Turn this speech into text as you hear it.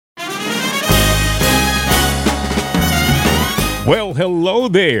Well, hello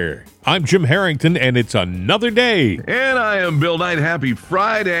there. I'm Jim Harrington, and it's another day. And I am Bill Knight. Happy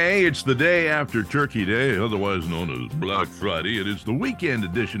Friday. It's the day after Turkey Day, otherwise known as Black Friday. It is the weekend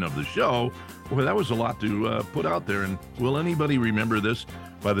edition of the show. Boy, that was a lot to put out there. And will anybody remember this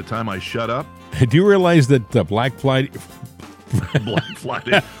by the time I shut up? Do you realize that Black Friday... Black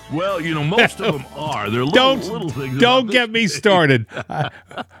Friday. Well, most of them are. They're little things. Don't get me started.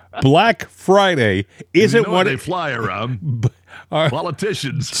 Black Friday isn't what they fly around.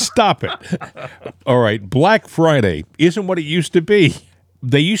 Politicians. Stop it. All right. Black Friday isn't what it used to be.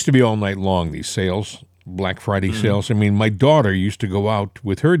 They used to be all night long, these sales, Black Friday sales. I mean, my daughter used to go out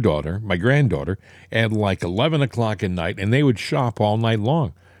with her daughter, my granddaughter, at like 11 o'clock at night, and they would shop all night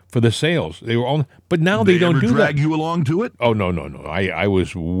long for the sales. They were all, but now they don't do that. Drag you along to it? Oh, no. I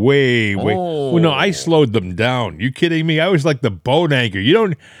was way. Well, no, I slowed them down. You kidding me? I was like the boat anchor.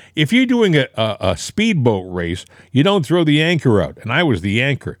 If you're doing a speedboat race, you don't throw the anchor out. And I was the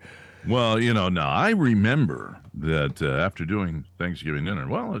anchor. Well, now I remember that after doing Thanksgiving dinner,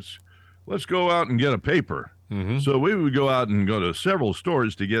 well, let's go out and get a paper. Mm-hmm. So we would go out and go to several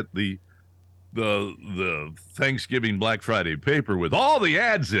stores to get the Thanksgiving Black Friday paper with all the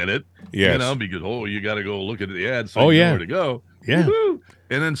ads in it. Yes. Because you got to go look at the ads so you know where to go. Yeah. Woo-hoo.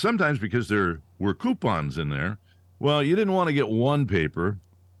 And then sometimes because there were coupons in there, well, you didn't want to get one paper.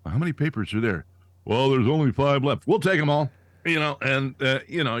 How many papers are there? Well, there's only 5 left. We'll take them all. And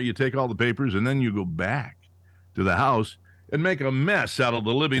you take all the papers and then you go back to the house and make a mess out of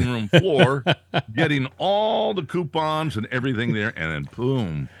the living room floor, getting all the coupons and everything there, and then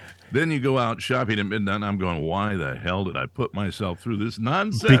boom. Then you go out shopping at midnight, and I'm going, why the hell did I put myself through this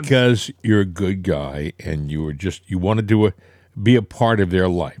nonsense? Because you're a good guy, and you wanted to be a part of their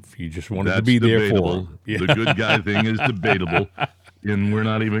life. You just wanted to be debatable. There for them. Yeah. The good guy thing is debatable, and we're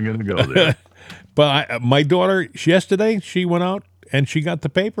not even going to go there. But my daughter, yesterday, she went out, and she got the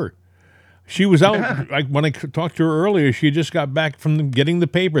paper. She was out. Yeah. When I talked to her earlier, she just got back from getting the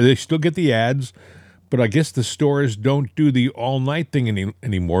paper. They still get the ads. But I guess the stores don't do the all-night thing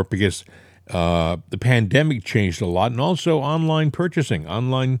anymore because the pandemic changed a lot, and also online purchasing,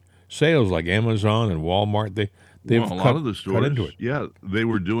 online sales like Amazon and Walmart. They've a lot of the stores, cut into it. Yeah, they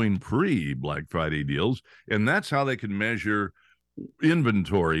were doing pre-Black Friday deals, and that's how they could measure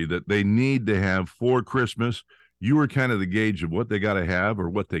inventory that they need to have for Christmas. You were kind of the gauge of what they got to have or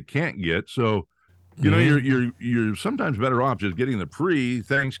what they can't get, so. You're sometimes better off just getting the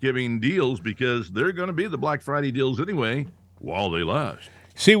pre-Thanksgiving deals because they're going to be the Black Friday deals anyway while they last.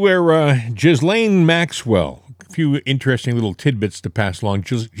 See, where Ghislaine Maxwell, a few interesting little tidbits to pass along.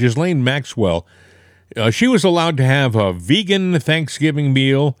 Ghislaine Maxwell, she was allowed to have a vegan Thanksgiving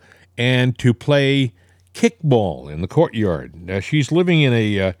meal and to play kickball in the courtyard. She's living in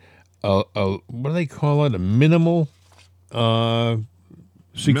a what do they call it? A minimal security.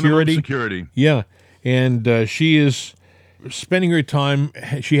 Minimum security. Yeah. And she is spending her time.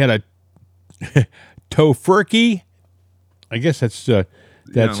 She had a tofurkey. I guess that's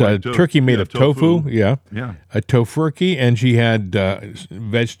turkey made of tofu. Yeah. A tofurkey, and she had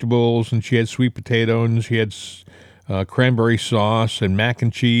vegetables, and she had sweet potato, and she had cranberry sauce and mac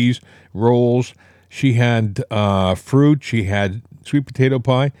and cheese rolls. She had fruit. She had sweet potato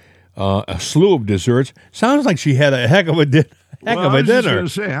pie. A slew of desserts. Sounds like she had a heck of a dinner. I was just going to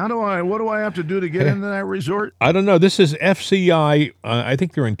say, what do I have to do to get into that resort? I don't know. This is FCI. I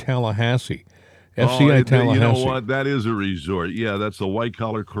think they're in Tallahassee. FCI Tallahassee. You know what? That is a resort. Yeah, that's the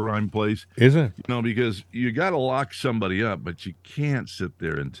white-collar crime place. Is it? Because you got to lock somebody up, but you can't sit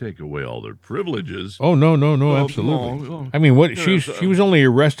there and take away all their privileges. Oh, no, absolutely. I mean, what she was only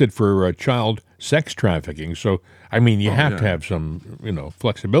arrested for child sex trafficking, so, I mean, you have to have some,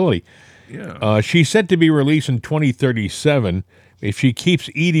 flexibility. Yeah. She's set to be released in 2037. If she keeps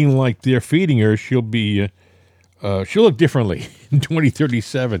eating like they're feeding her, she'll she'll look differently in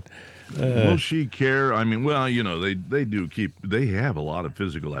 2037. Will she care? I mean, well, they have a lot of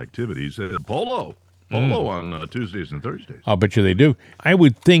physical activities. Polo on Tuesdays and Thursdays. I'll bet you they do. I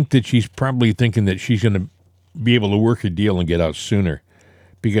would think that she's probably thinking that she's going to be able to work a deal and get out sooner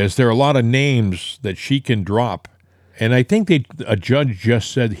because there are a lot of names that she can drop. And I think a judge just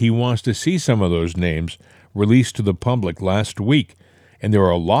said he wants to see some of those names released to the public last week. And there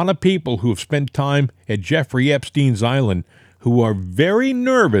are a lot of people who have spent time at Jeffrey Epstein's island who are very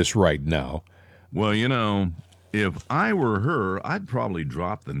nervous right now. Well, if I were her, I'd probably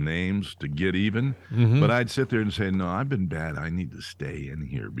drop the names to get even. Mm-hmm. But I'd sit there and say, no, I've been bad. I need to stay in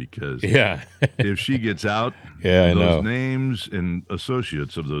here because if she gets out, those names and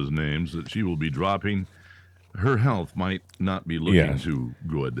associates of those names that she will be dropping, her health might not be looking too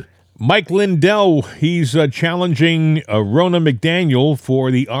good. Mike Lindell, he's challenging Ronna McDaniel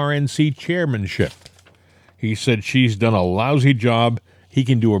for the RNC chairmanship. He said she's done a lousy job. He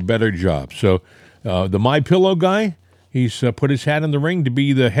can do a better job. So the MyPillow guy, he's put his hat in the ring to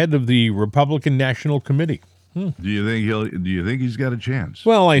be the head of the Republican National Committee. Do you think he's got a chance?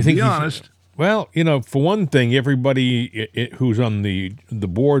 Well, I think be honest. Well, for one thing, everybody who's on the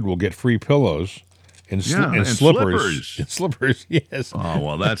board will get free pillows. And slippers. And slippers, yes. Oh,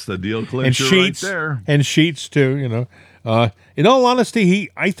 well, that's the deal clincher right there. And sheets, too, In all honesty,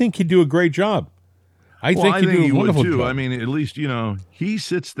 I think he'd do a great job. I think he'd do a wonderful job. I mean, at least, he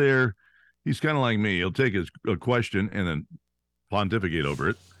sits there. He's kind of like me. He'll take a question and then pontificate over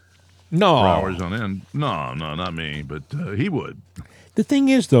it. No. For hours on end. No, not me, but he would. The thing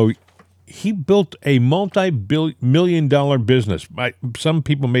is, though, he built a multi-million-dollar business. Some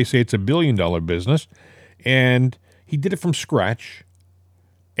people may say it's a billion-dollar business, and he did it from scratch.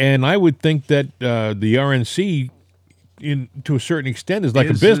 And I would think that the RNC, to a certain extent, is like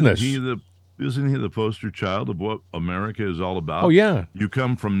a business. Isn't he the poster child of what America is all about? Oh, yeah. You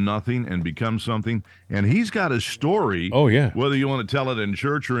come from nothing and become something. And he's got a story. Oh, yeah. Whether you want to tell it in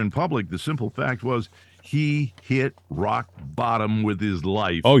church or in public, the simple fact was, he hit rock bottom with his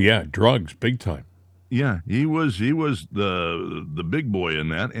life. Oh yeah, drugs, big time. Yeah, he was the big boy in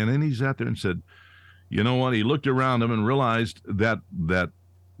that, and then he sat there and said, you know what? He looked around him and realized that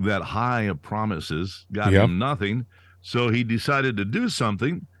high of promises got him nothing. So he decided to do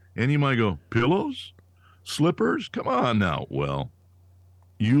something. And you might go, pillows, slippers, come on now. Well,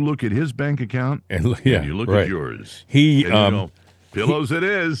 you look at his bank account, and you look at yours. Pillows it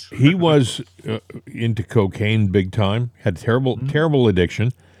is. He was into cocaine big time, had terrible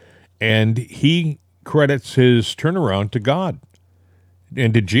addiction, and he credits his turnaround to God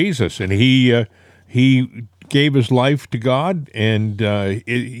and to Jesus. And he gave his life to God, and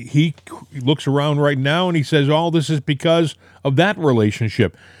he looks around right now and he says, all this is because of that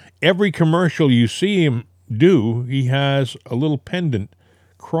relationship. Every commercial you see him do, he has a little pendant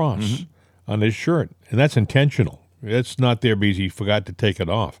cross on his shirt, and that's intentional. It's not there because he forgot to take it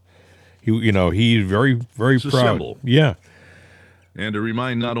off. He's very, very proud. A symbol. Yeah. And to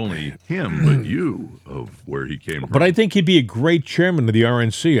remind not only him, but you of where he came from. But I think he'd be a great chairman of the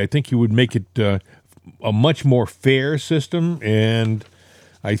RNC. I think he would make it a much more fair system, and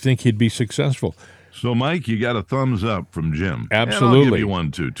I think he'd be successful. So, Mike, you got a thumbs up from Jim. Absolutely. And I'll give you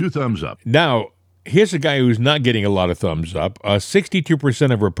one, too. 2 thumbs up. Now, here's a guy who's not getting a lot of thumbs up.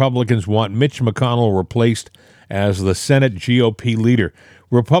 62% of Republicans want Mitch McConnell replaced as the Senate GOP leader.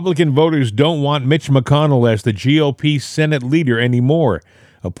 Republican voters don't want Mitch McConnell as the GOP Senate leader anymore.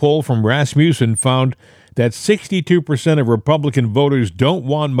 A poll from Rasmussen found that 62% of Republican voters don't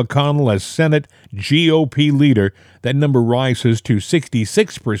want McConnell as Senate GOP leader. That number rises to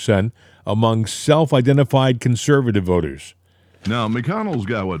 66% among self-identified conservative voters. Now, McConnell's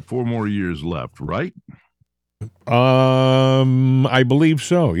got, 4 more years left, right? I believe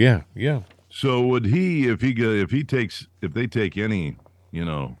so, yeah. So would he, if they take any,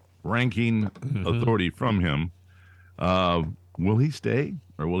 ranking authority from him, will he stay,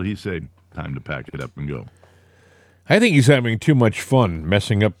 or will he say, time to pack it up and go? I think he's having too much fun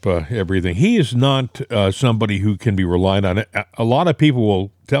messing up everything. He is not somebody who can be relied on. A lot of people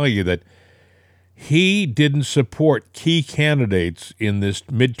will tell you that he didn't support key candidates in this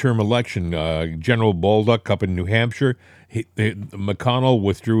midterm election. General Bolduc up in New Hampshire, McConnell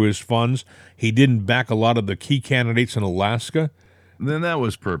withdrew his funds. He didn't back a lot of the key candidates in Alaska. Then that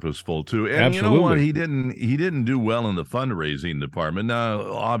was purposeful too. And Absolutely. You know what? He didn't do well in the fundraising department.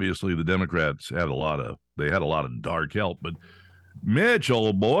 Now, obviously, the Democrats had a lot of dark help, but Mitch,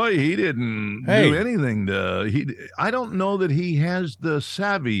 old boy, he didn't do anything I don't know that he has the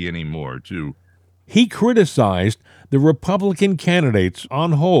savvy anymore to. He criticized the Republican candidates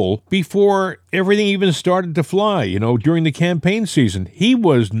on whole before everything even started to fly, during the campaign season. He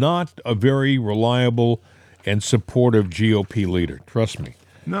was not a very reliable and supportive GOP leader. Trust me.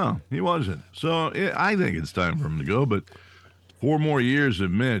 No, he wasn't. So I think it's time for him to go, but 4 more years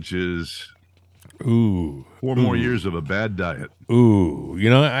of Mitch is 4 more years of a bad diet.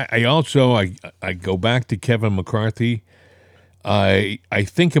 I also go back to Kevin McCarthy. I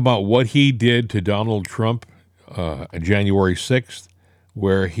think about what he did to Donald Trump on January 6th,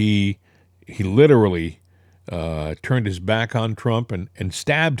 where he literally turned his back on Trump and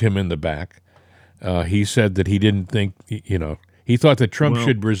stabbed him in the back. He said that he didn't think, he thought that Trump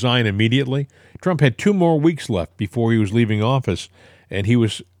should resign immediately. Trump had 2 more weeks left before he was leaving office, and he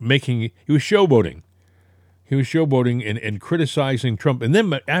was showboating. He was showboating and criticizing Trump. And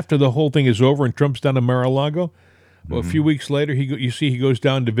then after the whole thing is over and Trump's down in Mar-a-Lago, well, a few weeks later, he goes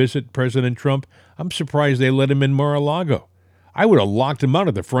down to visit President Trump. I'm surprised they let him in Mar-a-Lago. I would have locked him out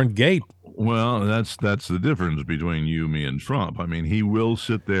at the front gate. Well, that's the difference between you, me, and Trump. I mean, he will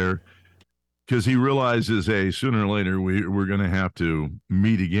sit there because he realizes, hey, sooner or later we're going to have to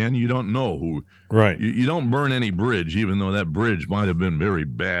meet again. You don't know who. Right. You don't burn any bridge, even though that bridge might have been very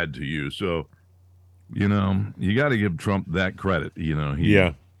bad to you. So, you got to give Trump that credit.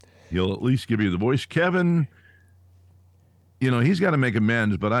 He'll at least give you the voice. Kevin, he's got to make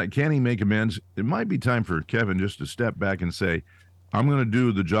amends, but can he make amends? It might be time for Kevin just to step back and say, I'm going to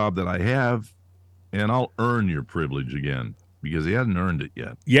do the job that I have, and I'll earn your privilege again, because he hasn't earned it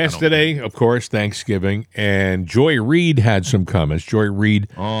yet. Yesterday, of course, Thanksgiving, and Joy Reid had some comments. Joy Reid,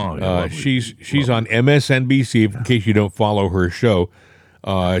 she's on MSNBC, in case you don't follow her show.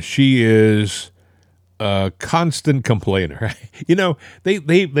 She is a constant complainer.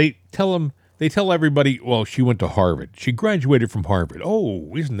 They tell everybody, well, she went to Harvard. She graduated from Harvard.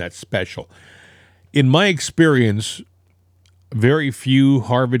 Oh, isn't that special? In my experience, very few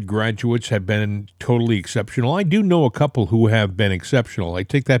Harvard graduates have been totally exceptional. I do know a couple who have been exceptional. I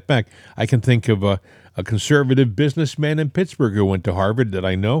take that back. I can think of a conservative businessman in Pittsburgh who went to Harvard that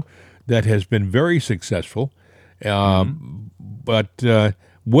I know that has been very successful. But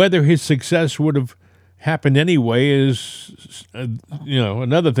whether his success would have happened anyway is,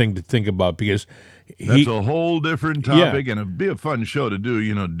 another thing to think about, because that's a whole different topic, and it'd be a fun show to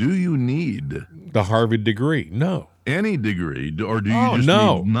do. Do you need the Harvard degree? No. Any degree, or do you just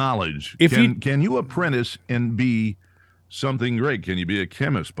need knowledge? Can you apprentice and be something great? Can you be a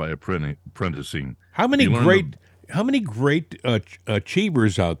chemist by apprenticing? How many great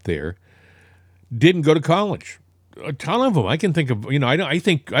achievers out there didn't go to college? A ton of them. I can think of. I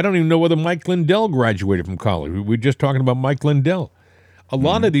don't even know whether Mike Lindell graduated from college. We're just talking about Mike Lindell. A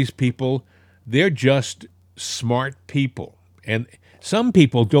lot of these people, they're just smart people, and some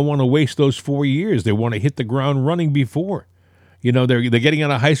people don't want to waste those 4 years. They want to hit the ground running before. They're getting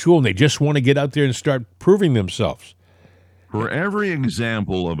out of high school and they just want to get out there and start proving themselves. For every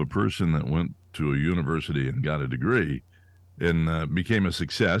example of a person that went to a university and got a degree and became a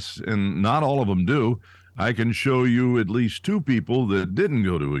success, and not all of them do, I can show you at least two people that didn't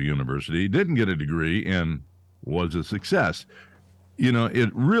go to a university, didn't get a degree, and was a success. It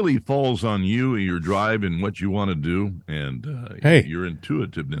really falls on you and your drive and what you want to do, and your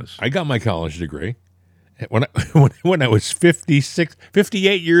intuitiveness. I got my college degree when I was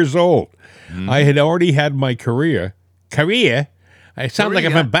 58 years old. I had already had my career. I sound like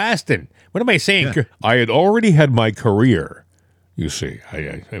I'm from Boston. What am I saying? Yeah. I had already had my career. You see,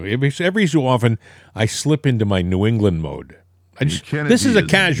 every so often I slip into my New England mode. This is a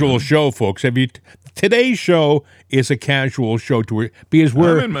casual show, folks. Today's show is a casual show because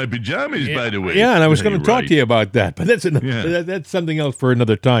we're I'm in my pajamas, by the way. Yeah, and I was going to talk to you about that, but that's something else for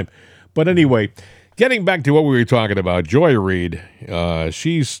another time. But anyway, getting back to what we were talking about, Joy Reid,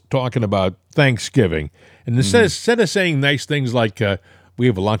 she's talking about Thanksgiving, and instead of saying nice things like we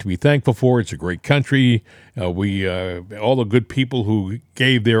have a lot to be thankful for, it's a great country, we all the good people who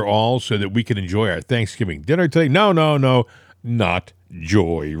gave their all so that we can enjoy our Thanksgiving dinner today. No. Not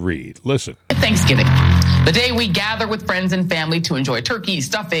Joy Reid. Listen. Thanksgiving, the day we gather with friends and family to enjoy turkey,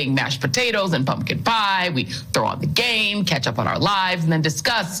 stuffing, mashed potatoes, and pumpkin pie. We throw on the game, catch up on our lives, and then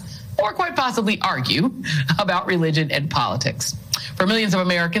discuss, or quite possibly argue, about religion and politics. For millions of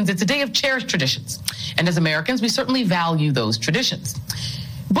Americans, it's a day of cherished traditions. And as Americans, we certainly value those traditions.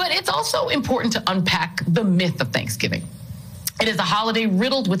 But it's also important to unpack the myth of Thanksgiving. It is a holiday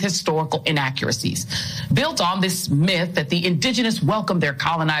riddled with historical inaccuracies, built on this myth that the indigenous welcomed their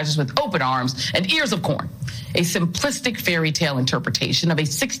colonizers with open arms and ears of corn, a simplistic fairy tale interpretation of a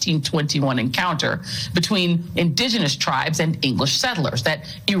 1621 encounter between indigenous tribes and English settlers that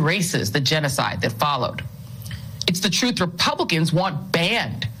erases the genocide that followed. It's the truth Republicans want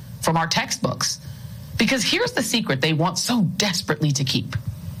banned from our textbooks, because here's the secret they want so desperately to keep.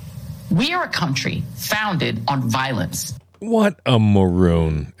 We are a country founded on violence. What a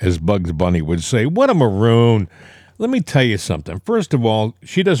maroon, as Bugs Bunny would say. What a maroon. Let me tell you something. First of all,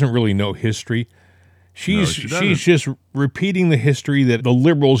 she doesn't really know history. She's just repeating the history that the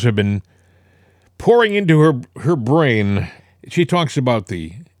liberals have been pouring into her brain. She talks about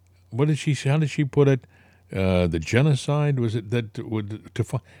how did she put it? The genocide, was it that would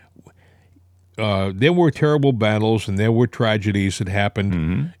there were terrible battles and there were tragedies that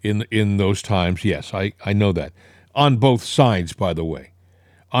happened in those times. Yes, I know that. On both sides, by the way.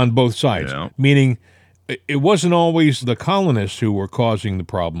 On both sides. Yeah. Meaning it wasn't always the colonists who were causing the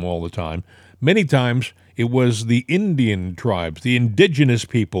problem all the time. Many times It was the Indian tribes, the indigenous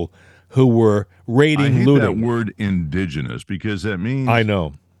people who were raiding, I hate looting. that word indigenous because that means I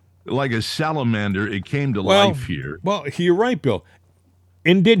know. like a salamander, it came to life here. Well, you're right, Bill.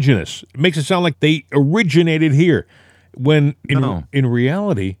 Indigenous. It makes it sound like they originated here. When in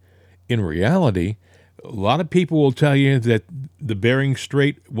reality, a lot of people will tell you that the Bering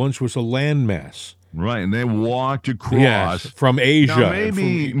Strait once was a landmass. Right, and they walked across from Asia. Now,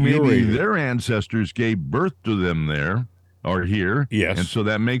 maybe their ancestors gave birth to them there or here. Yes. And so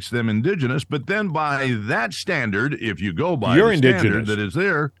that makes them indigenous. But then by that standard, if you go by You're the indigenous. standard that is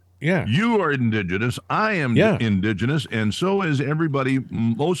there, Yeah. you are indigenous. I am indigenous. And so is everybody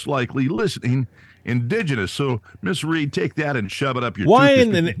most likely listening indigenous. So, Miss Reed, take that and shove it up your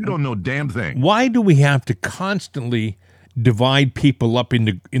tooth. You don't know damn thing. Why do we have to constantly divide people up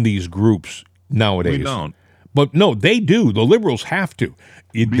into these groups nowadays? We don't. But no, they do. The liberals have to.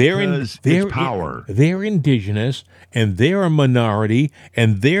 Because it's power. They're indigenous, and they're a minority,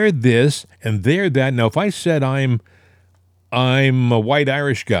 and they're this, and they're that. Now, if I said I'm a white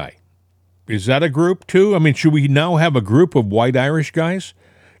Irish guy, is that a group too? I mean, should we now have a group of white Irish guys?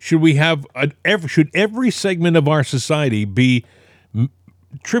 Should we have should every segment of our society be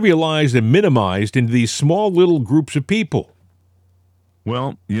trivialized and minimized into these small little groups of people?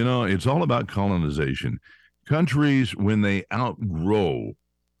 Well, it's all about colonization. Countries, when they outgrow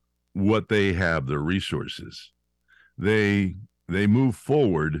what they have, their resources, they move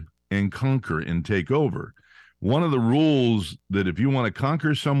forward and conquer and take over. One of the rules that if you want to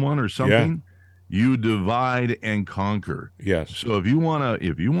conquer someone or something, you divide and conquer. Yes. So if you want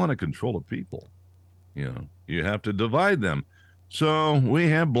to control a people, you have to divide them. So we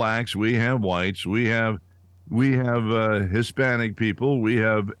have blacks, we have whites, we have Hispanic people, we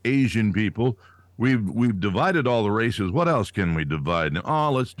have Asian people. We've divided all the races. What else can we divide?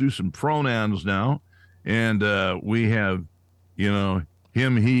 Let's do some pronouns now. And we have,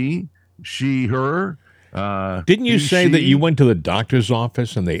 him, he, she, her. Didn't you say that you went to the doctor's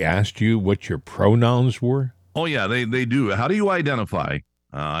office and they asked you what your pronouns were? Oh, yeah, they do. How do you identify?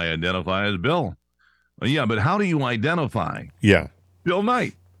 I identify as Bill. Yeah, but how do you identify? Yeah. Bill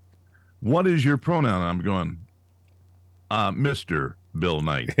Knight. What is your pronoun? I'm going, Mr. Bill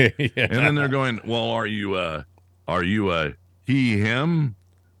Knight. And then they're going, well, are you a he, him,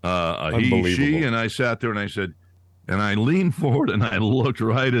 a he, she? And I sat there and I said, and I leaned forward and I looked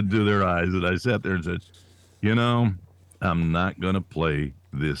right into their eyes and I sat there and said, I'm not going to play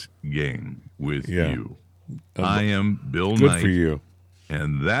this game with you. I am Bill Knight. Good for you.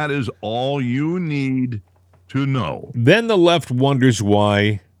 And that is all you need to know. Then the left wonders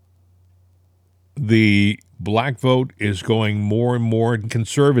why the black vote is going more and more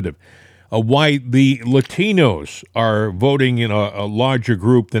conservative. Why the Latinos are voting in a larger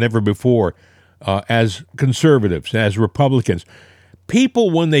group than ever before as conservatives, as Republicans. People,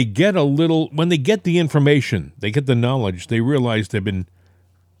 when they get the information, they get the knowledge, they realize they've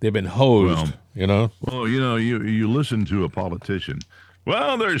been hosed. Well, you listen to a politician.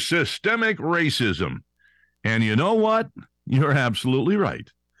 Well, there's systemic racism, and you know what? You're absolutely right.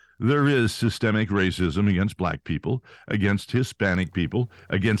 There is systemic racism against black people, against Hispanic people,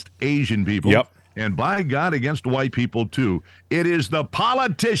 against Asian people, and by God, against white people too. It is the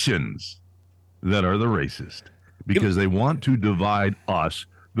politicians that are the racist because they want to divide us,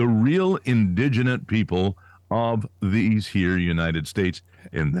 the real indigenous people of these here United States,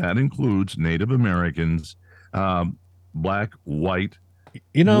 and that includes Native Americans, black, white,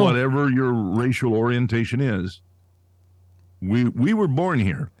 whatever your racial orientation is. We were born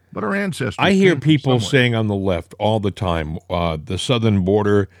here. But our ancestors. I hear people saying on the left all the time, the southern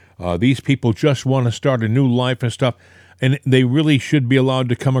border, these people just want to start a new life and stuff, and they really should be allowed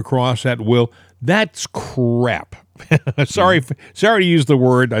to come across at will. That's crap. Sorry to use the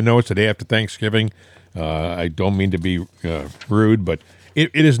word. I know it's the day after Thanksgiving. I don't mean to be rude, but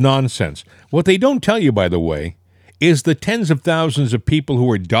it is nonsense. What they don't tell you, by the way, is the tens of thousands of people who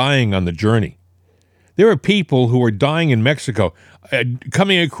are dying on the journey. There are people who are dying in Mexico,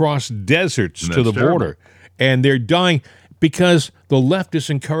 coming across deserts to the border, and they're dying because the left is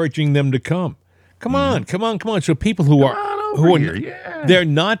encouraging them to come. Come on. So people who are they're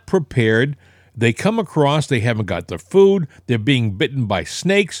not prepared. They come across, they haven't got their food, they're being bitten by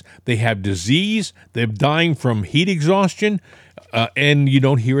snakes, they have disease, they're dying from heat exhaustion, and you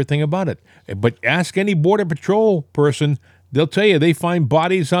don't hear a thing about it. But ask any Border Patrol person, they'll tell you they find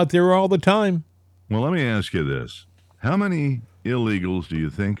bodies out there all the time. Well, let me ask you this. How many illegals do you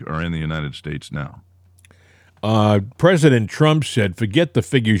think are in the United States now? President Trump said, forget the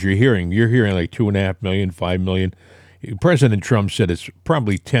figures you're hearing. You're hearing like 2.5 million, 5 million. President Trump said it's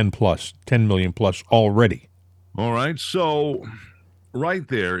probably 10 million plus already. All right. So right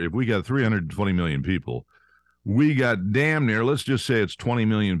there, if we got 320 million people, we got damn near, let's just say it's 20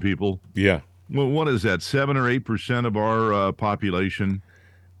 million people. Yeah. Well, what is that? 7 or 8% of our population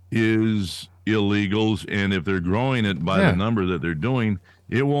is illegals. And if they're growing it by the number that they're doing,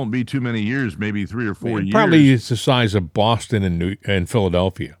 it won't be too many years, maybe 3 or 4 years. Probably it's the size of Boston and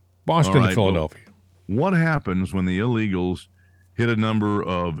Philadelphia. Boston and Philadelphia. What happens when the illegals hit a number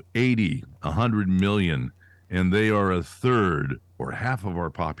of 80, 100 million, and they are a third or half of our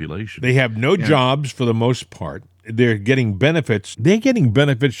population? They have no jobs for the most part. They're getting benefits. They're getting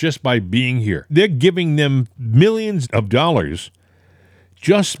benefits just by being here. They're giving them millions of dollars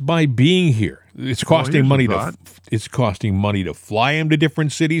just by being here. It's costing money it's costing money to fly them to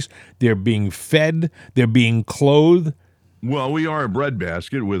different cities. They're being fed. They're being clothed. Well, we are a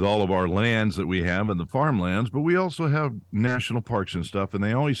breadbasket with all of our lands that we have and the farmlands, but we also have national parks and stuff, and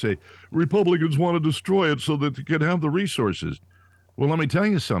they always say Republicans want to destroy it so that they can have the resources. Well, let me tell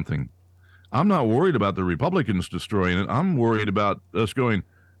you something. I'm not worried about the Republicans destroying it. I'm worried about us going,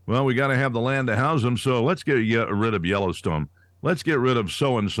 well, we got to have the land to house them, so let's get rid of Yellowstone. Let's get rid of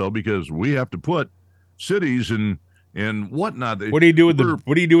so-and-so because we have to put cities and whatnot. What do you do with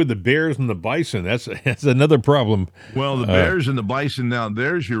the bears and the bison? That's another problem. Well, the bears and the bison, now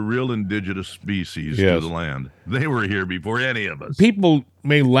there's your real indigenous species to the land. They were here before any of us. People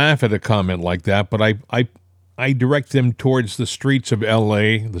may laugh at a comment like that, but I direct them towards the streets of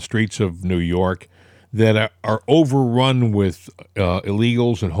L.A., the streets of New York, that are overrun with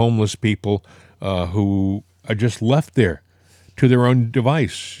illegals and homeless people who are just left there to their own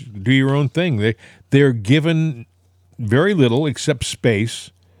device. Do your own thing. They're given very little except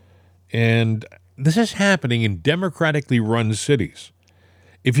space, and this is happening in democratically run cities.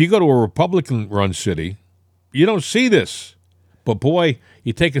 If you go to a Republican-run city, you don't see this. But boy,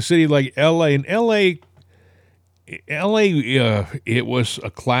 you take a city like L.A., and L.A., it was a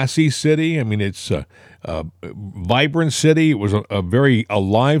classy city. I mean, it's a vibrant city. It was a very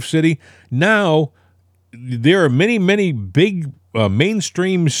alive city. Now, there are many, many big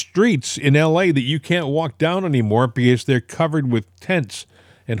mainstream streets in L.A. that you can't walk down anymore because they're covered with tents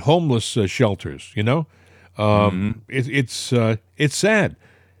and homeless shelters. You know, it's sad.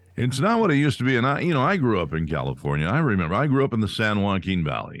 It's not what it used to be. And I grew up in California. I remember I grew up in the San Joaquin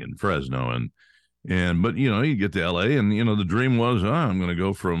Valley in Fresno, but you get to L.A. and the dream was, I'm going to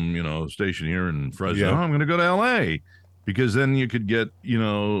go from station here in Fresno. I'm going to go to L.A. because then you could get,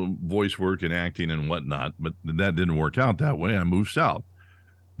 voice work and acting and whatnot. But that didn't work out that way. I moved south.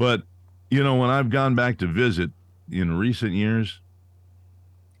 But, when I've gone back to visit in recent years,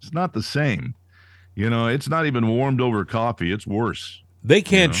 it's not the same. It's not even warmed over coffee. It's worse. They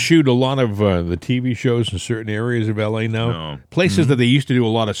can't shoot a lot of the TV shows in certain areas of L.A. now. No. Places that they used to do a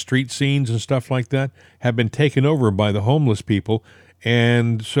lot of street scenes and stuff like that have been taken over by the homeless people.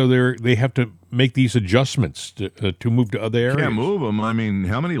 And so they have to make these adjustments to move to other areas. Can't move them. I mean,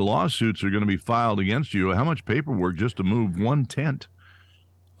 how many lawsuits are going to be filed against you? How much paperwork just to move one tent?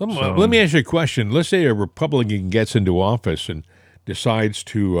 Let me ask you a question. Let's say a Republican gets into office and decides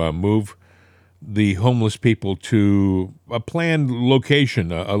to move the homeless people to a planned location,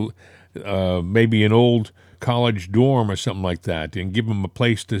 maybe an old college dorm or something like that, and give them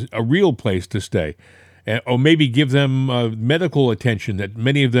a real place to stay. Or maybe give them medical attention that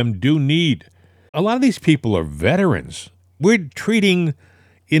many of them do need. A lot of these people are veterans. We're treating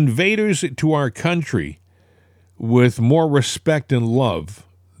invaders to our country with more respect and love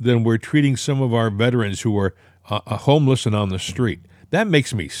than we're treating some of our veterans who are homeless and on the street. That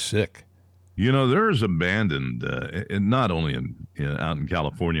makes me sick. There's abandoned, and not only out in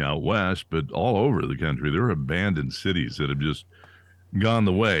California, out west, but all over the country. There are abandoned cities that have just gone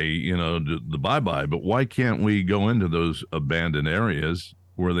the way, the bye-bye. But why can't we go into those abandoned areas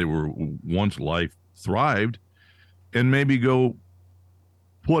where they were once life thrived and maybe go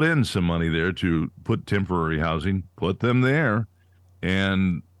put in some money there to put temporary housing, put them there,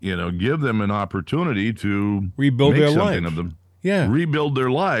 and, give them an opportunity to rebuild their lives. Of them. Yeah. Rebuild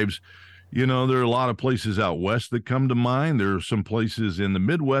their lives. There are a lot of places out west that come to mind. There are some places in the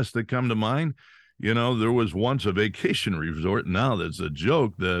Midwest that come to mind. There was once a vacation resort. Now that's a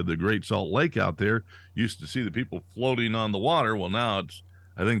joke. The Great Salt Lake out there, used to see the people floating on the water. Well, now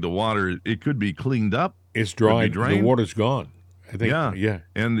I think the water, it could be cleaned up. It's dry. The water's gone. I think. Yeah.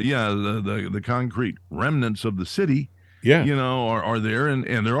 And the concrete remnants of the city, are there.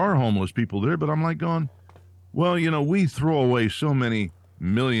 And there are homeless people there. But I'm like going, well, we throw away so many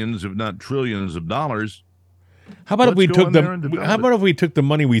millions, if not trillions of dollars. How about if we took the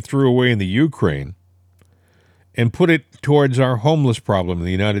money we threw away in the Ukraine and put it towards our homeless problem in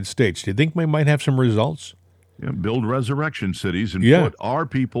the United States, do you think we might have some results? Yeah, build resurrection cities and put our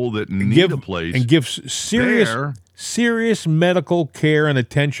people that need a place and give serious medical care and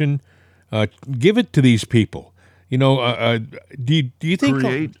attention. Give it to these people. You know, do you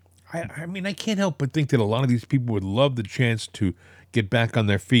think? I mean, I can't help but think that a lot of these people would love the chance to get back on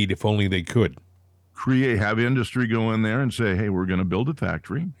their feet if only they could. Have industry go in there and say, hey, we're going to build a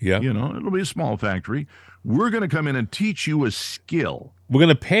factory. Yeah. You know, it'll be a small factory. We're going to come in and teach you a skill. We're going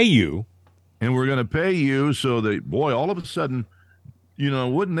to pay you. And we're going to pay you so that, boy, all of a sudden, you know,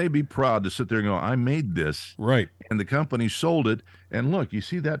 wouldn't they be proud to sit there and go, I made this. Right. And the company sold it. And look, you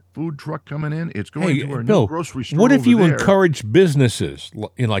see that food truck coming in? It's going to our Bill, new grocery store. What if you there. encourage businesses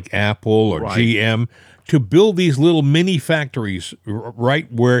like Apple or GM to build these little mini factories,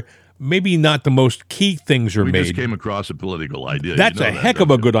 right, where maybe not the most key things are made? We just came across a political idea. That's a heck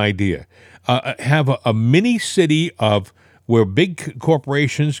of a good idea. Have a mini city of where big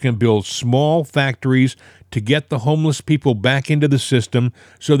corporations can build small factories to get the homeless people back into the system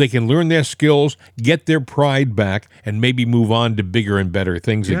so they can learn their skills, get their pride back, and maybe move on to bigger and better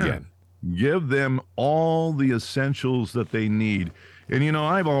things again. Give them all the essentials that they need. And, you know,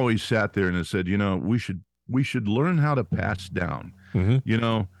 I've always sat there and said, you know, we should learn how to pass down. Mm-hmm. You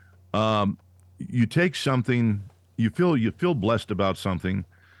know, you take something, you feel blessed about something,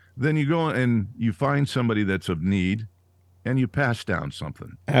 then you go and you find somebody that's of need, and you pass down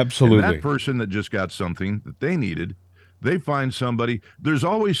something. Absolutely. And that person that just got something that they needed, they find somebody. There's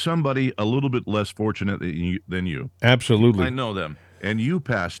always somebody a little bit less fortunate than you. Absolutely. I know them. And you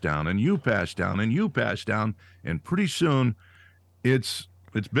pass down, and you pass down, and you pass down, and pretty soon it's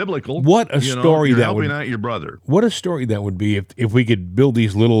biblical. What a story that would be. Helping out your brother. What a story that would be if we could build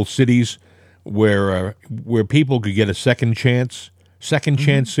these little cities where people could get a second chance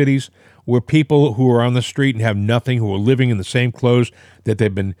cities, where people who are on the street and have nothing, who are living in the same clothes that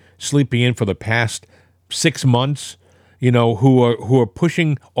they've been sleeping in for the past 6 months, you know, who are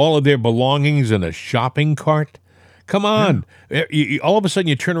pushing all of their belongings in a shopping cart. Come on. All of a sudden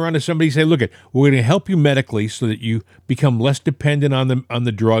you turn around to somebody and say, look, we're going to help you medically so that you become less dependent on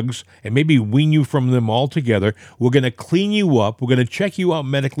the drugs and maybe wean you from them altogether. We're going to clean you up. We're going to check you out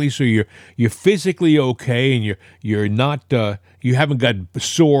medically so you're physically okay and you're not you haven't got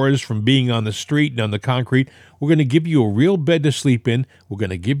sores from being on the street and on the concrete. We're going to give you a real bed to sleep in. We're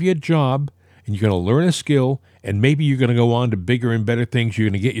going to give you a job, and you're going to learn a skill, and maybe you're going to go on to bigger and better things. You're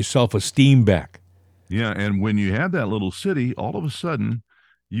going to get your self-esteem back. Yeah, and when you have that little city, all of a sudden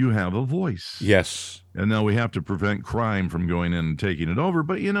you have a voice. Yes. And now we have to prevent crime from going in and taking it over.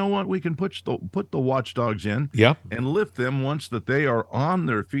 But you know what? We can put the watchdogs in and lift them once that they are on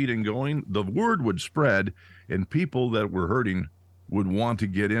their feet and going. The word would spread, and people that were hurting would want to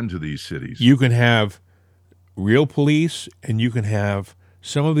get into these cities. You can have real police, and you can have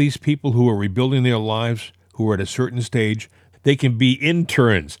some of these people who are rebuilding their lives, who are at a certain stage. They can be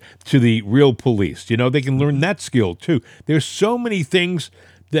interns to the real police. You know, they can learn that skill too. There's so many things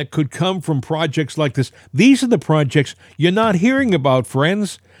that could come from projects like this. These are the projects you're not hearing about,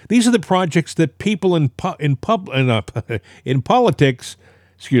 friends. These are the projects that people in politics,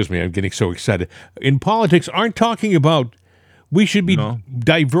 excuse me, I'm getting so excited, in politics aren't talking about. We should be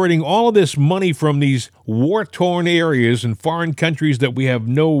diverting all of this money from these war-torn areas and foreign countries that we have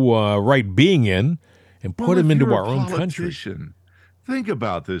no right being in, and put them into our own country. Think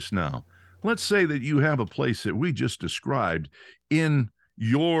about this now. Let's say that you have a place that we just described in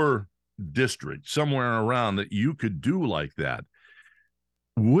your district, somewhere around, that you could do like that.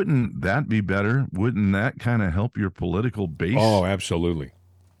 Wouldn't that be better? Wouldn't that kind of help your political base? Oh, absolutely.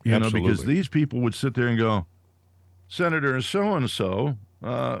 You know, because these people would sit there and go, Senator so-and-so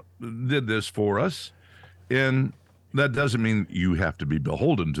did this for us. And that doesn't mean you have to be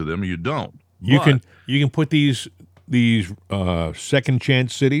beholden to them. You don't. You can put these second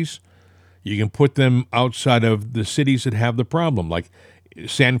chance cities, you can put them outside of the cities that have the problem. Like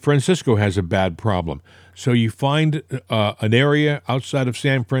San Francisco has a bad problem. So you find an area outside of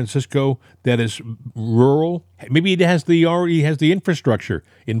San Francisco that is rural. Maybe it already has the infrastructure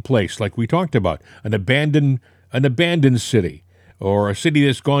in place, like we talked about, an abandoned city, or a city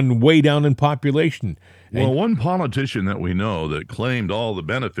that's gone way down in population. Well, one politician that we know that claimed all the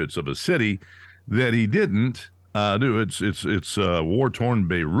benefits of a city that he didn't do, it's war-torn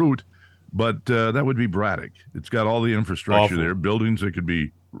Beirut, but that would be Braddock. It's got all the infrastructure there, buildings that could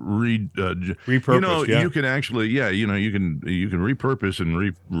be repurposed. You know, you can actually, you can repurpose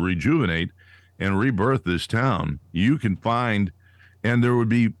and rejuvenate and rebirth this town. You can find, and there would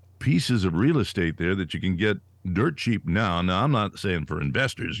be pieces of real estate there that you can get dirt cheap now. Now, I'm not saying for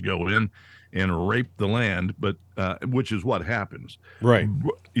investors go in and rape the land, but which is what happens. Right.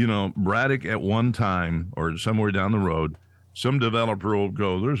 Braddock at one time or somewhere down the road, some developer will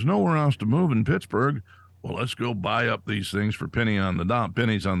go, there's nowhere else to move in Pittsburgh. Well, let's go buy up these things for pennies on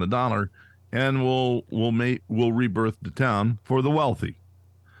the dollar, and we'll rebirth the town for the wealthy.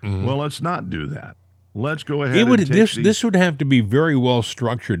 Mm-hmm. Well, let's not do that. Let's go ahead. This would have to be very well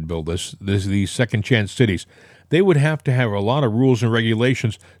structured, Bill. These second chance cities, they would have to have a lot of rules and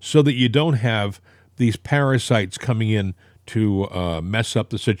regulations so that you don't have these parasites coming in to mess up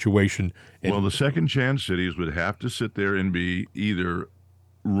the situation. Well, the second chance cities would have to sit there and be either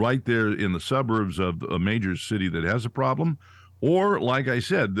right there in the suburbs of a major city that has a problem, or, like I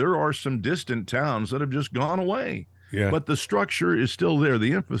said, there are some distant towns that have just gone away. Yeah. But the structure is still there.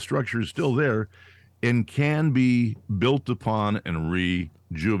 The infrastructure is still there and can be built upon and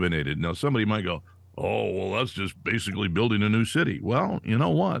rejuvenated. Now, somebody might go, oh, well, that's just basically building a new city. Well, you know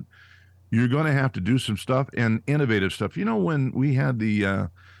what? You're going to have to do some stuff and innovative stuff. When we had the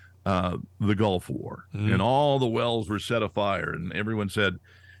Gulf War and all the wells were set afire and everyone said,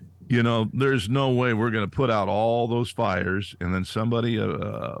 there's no way we're going to put out all those fires. And then somebody,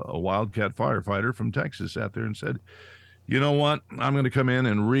 a wildcat firefighter from Texas, sat there and said, you know what? I'm going to come in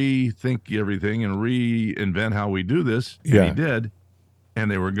and rethink everything and reinvent how we do this. Yeah. And he did.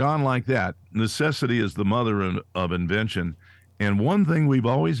 And they were gone like that. Necessity is the mother of invention. And one thing we've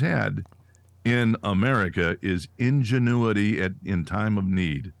always had in America is ingenuity in time of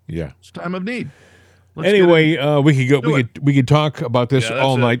need. Yeah. It's time of need. Anyway, we could talk about this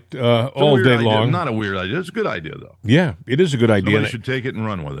all night, all day long. Not a weird idea. It's a good idea, though. Yeah, it is a good idea. Somebody should take it and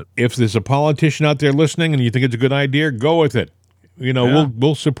run with it. If there's a politician out there listening and you think it's a good idea, go with it.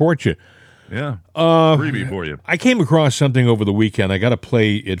 We'll support you. Yeah. Freebie for you. I came across something over the weekend. I got to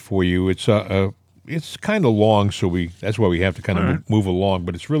play it for you. It's kind of long, so that's why we have to kind of move along.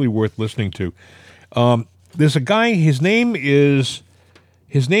 But it's really worth listening to. There's a guy. His name is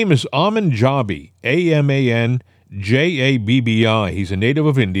Aman Jabi, Amanjabbi. He's a native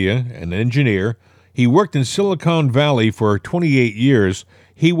of India, an engineer. He worked in Silicon Valley for 28 years.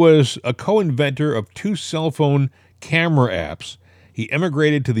 He was a co-inventor of 2 cell phone camera apps. He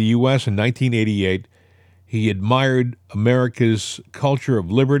emigrated to the U.S. in 1988. He admired America's culture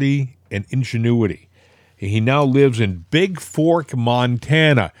of liberty and ingenuity. He now lives in Big Fork,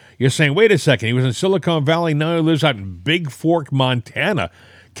 Montana. You're saying, wait a second, he was in Silicon Valley, now he lives out in Big Fork, Montana.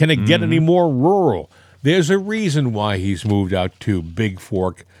 Can it get any more rural? There's a reason why he's moved out to Big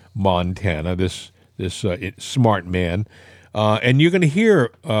Fork, Montana, this smart man. And you're going to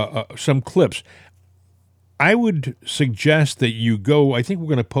hear some clips. I would suggest that you go, I think we're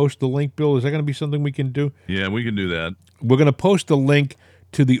going to post the link, Bill. Is that going to be something we can do? Yeah, we can do that. We're going to post the link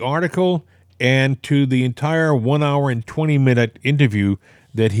to the article and to the entire 1 hour and 20-minute interview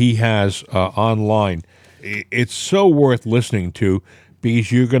that he has online. It's so worth listening to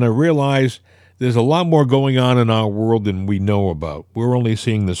because you're going to realize there's a lot more going on in our world than we know about. We're only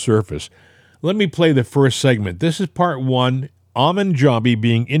seeing the surface. Let me play the first segment. This is part 1, Aman Jabi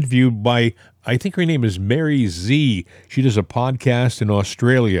being interviewed by, I think her name is Mary Z. She does a podcast in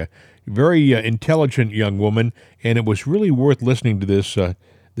Australia. Very intelligent young woman, and it was really worth listening to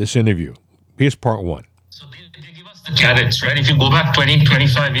this interview. Here's part 1. So they give us the carrots, right? If you go back 20,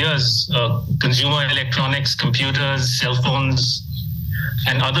 25 years, consumer electronics, computers, cell phones,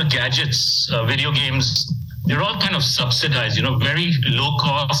 and other gadgets, video games, they're all kind of subsidized, very low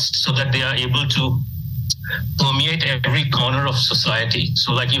cost so that they are able to permeate every corner of society.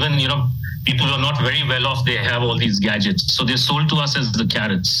 So like even, people who are not very well off, they have all these gadgets. So they're sold to us as the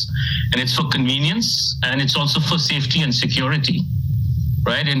carrots. And it's for convenience, and it's also for safety and security.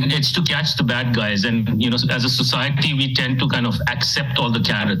 Right. And it's to catch the bad guys. And, as a society, we tend to kind of accept all the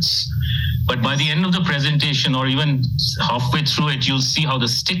carrots. But by the end of the presentation or even halfway through it, you'll see how the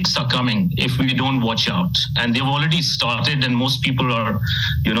sticks are coming if we don't watch out. And they've already started, and most people are,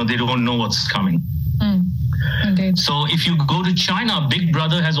 they don't know what's coming. Indeed. So if you go to China, Big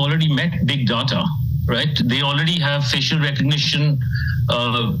Brother has already met big data. Right? They already have facial recognition,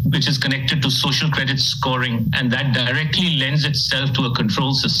 which is connected to social credit scoring, and that directly lends itself to a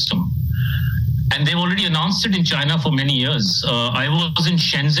control system. And they've already announced it in China for many years. I was in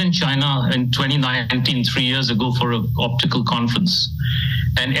Shenzhen, China in 2019, 3 years ago, for an optical conference.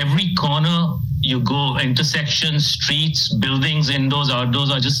 And every corner you go, intersections, streets, buildings, indoors,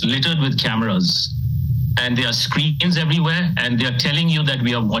 outdoors, are just littered with cameras. And there are screens everywhere, and they are telling you that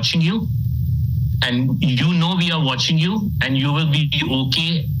we are watching you. And we are watching you, and you will be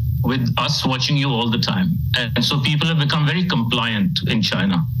okay with us watching you all the time. And so people have become very compliant in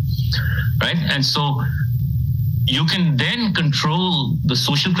China, right? And so you can then control the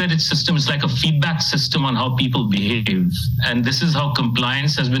social credit system. It's like a feedback system on how people behave. And this is how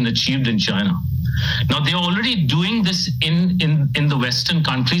compliance has been achieved in China. Now, they're already doing this in the Western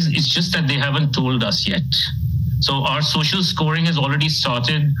countries. It's just that they haven't told us yet. So our social scoring has already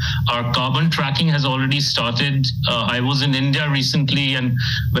started. Our carbon tracking has already started. I was in India recently, and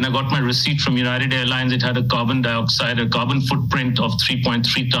when I got my receipt from United Airlines, it had a carbon footprint of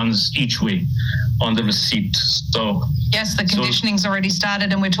 3.3 tons each way on the receipt. So yes, the conditioning's already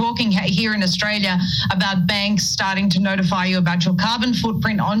started, and we're talking here in Australia about banks starting to notify you about your carbon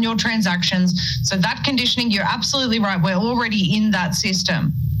footprint on your transactions. So that conditioning, you're absolutely right. We're already in that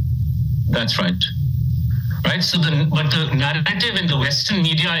system. That's right. Right. So but the narrative in the Western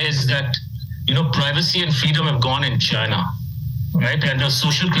media is that, privacy and freedom have gone in China, right? And the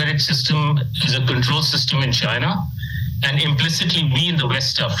social credit system is a control system in China. And implicitly, we in the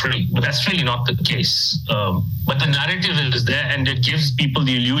West are free. But that's really not the case. But the narrative is there, and it gives people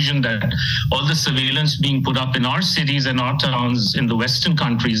the illusion that all the surveillance being put up in our cities and our towns in the Western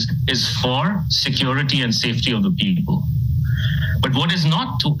countries is for security and safety of the people. But what is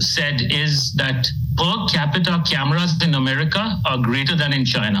not said is that per capita cameras in America are greater than in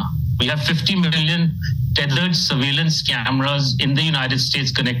China. We have 50 million tethered surveillance cameras in the United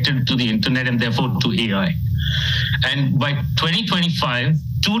States connected to the internet and therefore to AI. And by 2025,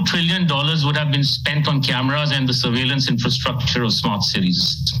 $2 trillion would have been spent on cameras and the surveillance infrastructure of smart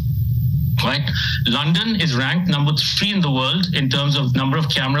cities. Right? London is ranked number 3 in the world in terms of number of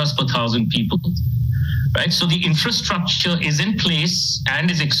cameras per 1,000 people. Right? So the infrastructure is in place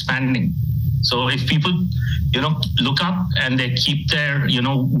and is expanding. So if people, look up and they keep their,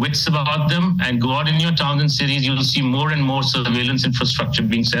 wits about them and go out in your towns and cities, you'll see more and more surveillance infrastructure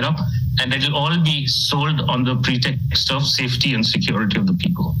being set up, and it'll all be sold on the pretext of safety and security of the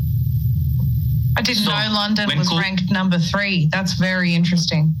people. I didn't know London was ranked number 3. That's very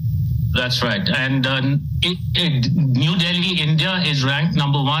interesting. That's right. And New Delhi, India is ranked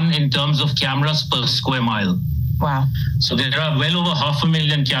number 1 in terms of cameras per square mile. Wow. So there are well over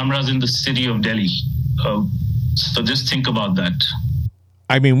 500,000 cameras in the city of Delhi. So just think about that.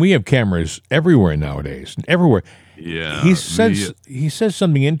 I mean, we have cameras everywhere nowadays, everywhere. Yeah. He says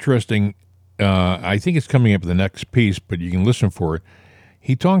something interesting. I think it's coming up in the next piece, but you can listen for it.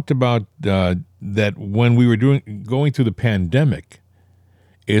 He talked about that when we were going through the pandemic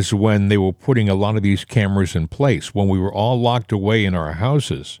is when they were putting a lot of these cameras in place, when we were all locked away in our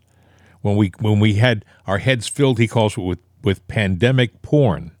houses, when we had our heads filled, he calls it, with pandemic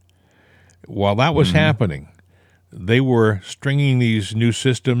porn. While that was happening, they were stringing these new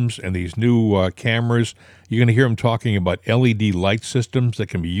systems and these new cameras. You're going to hear him talking about LED light systems that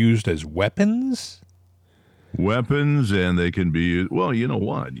can be used as weapons. Weapons, and they can be used. Well, you know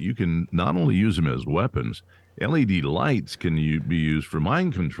what? You can not only use them as weapons, LED lights can be used for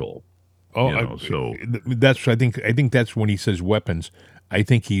mind control. Oh, so that's. I think that's when he says weapons. I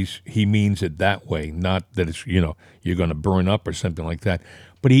think he means it that way, not that it's you're going to burn up or something like that.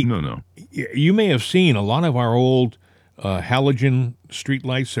 But no. You may have seen a lot of our old halogen street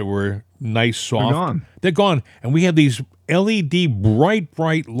lights that were nice, soft. They're gone, and we have these LED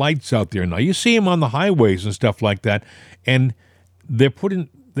bright lights out there now. You see them on the highways and stuff like that, and they're put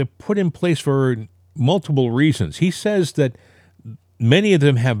in place for multiple reasons. He says that many of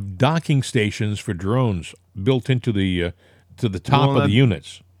them have docking stations for drones built into the to the top of the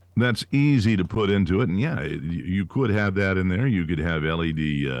units. That's easy to put into it, and yeah, you could have that in there. You could have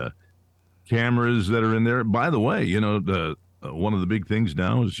LED cameras that are in there. By the way, one of the big things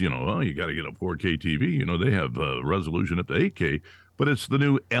now is you got to get a 4K TV. They have resolution up to 8K, but it's the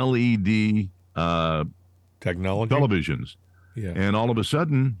new LED technology televisions. Yeah, and all of a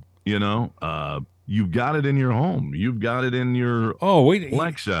sudden, you've got it in your home. You've got it in your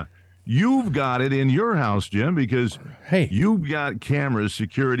Alexa. You've got it in your house, Jim, because you've got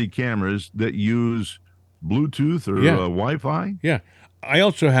security cameras that use Bluetooth or Wi-Fi. Yeah. I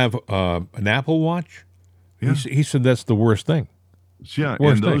also have an Apple Watch. Yeah. He said that's the worst thing. Yeah,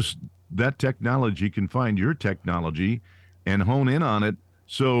 and that technology can find your technology and hone in on it.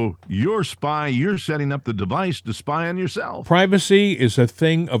 So you're setting up the device to spy on yourself. Privacy is a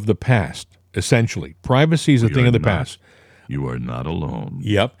thing of the past, essentially. Privacy is a thing of the past. You are not alone.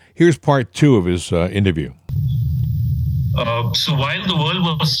 Yep. Here's part 2 of his interview. So while the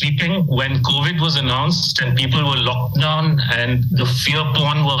world was sleeping, when COVID was announced and people were locked down and the fear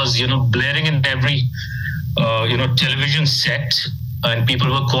porn was, blaring in every, television set, and people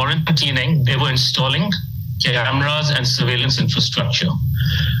were quarantining, they were installing cameras and surveillance infrastructure.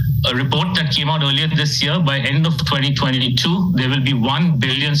 A report that came out earlier this year, by end of 2022, there will be 1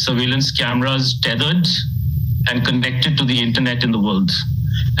 billion surveillance cameras tethered and connected to the internet in the world.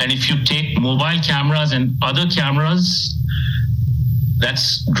 And if you take mobile cameras and other cameras,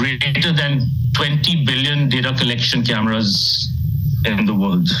 that's greater than 20 billion data collection cameras in the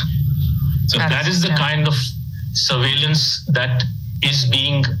world. So that is the kind of surveillance that is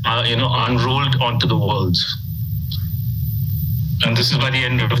being, unrolled onto the world. And this is by the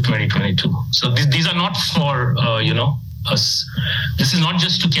end of 2022. So these are not for, us. This is not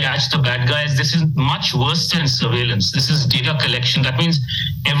just to catch the bad guys. This is much worse than surveillance. This is data collection. That means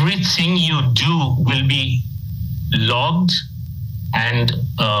everything you do will be logged and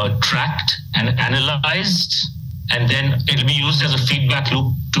tracked and analyzed, and then it'll be used as a feedback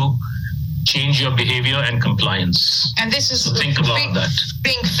loop to change your behavior and compliance. And this is think about that.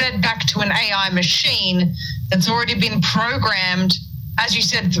 Being fed back to an AI machine that's already been programmed, as you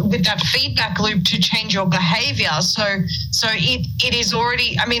said, with that feedback loop to change your behavior. So it is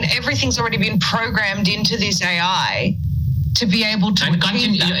already, everything's already been programmed into this AI to be able to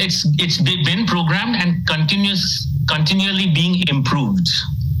achieve that. It's been programmed and continually being improved.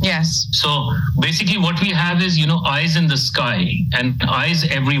 Yes. So basically what we have is, eyes in the sky and eyes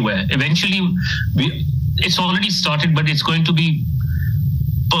everywhere. Eventually, it's already started, but it's going to be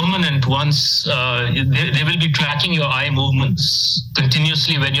permanent once they will be tracking your eye movements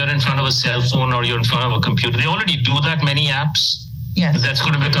continuously when you're in front of a cell phone or you're in front of a computer. They already do that, many apps. Yes. But that's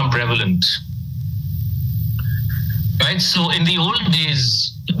going to become prevalent. Right? So in the old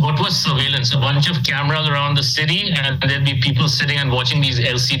days, what was surveillance? A bunch of cameras around the city, and there'd be people sitting and watching these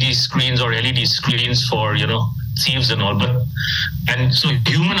LCD screens or LED screens for, thieves and all. And so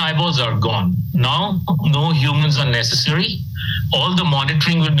human eyeballs are gone. Now, no humans are necessary. All the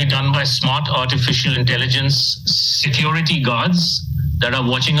monitoring will be done by smart artificial intelligence security guards that are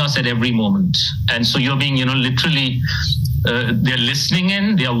watching us at every moment. And so you're being, literally, they're listening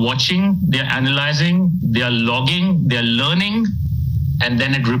in, they're watching, they're analyzing, they're logging, they're learning, and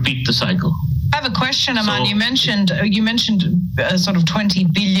then it repeats the cycle. I have a question, Aman. You mentioned sort of 20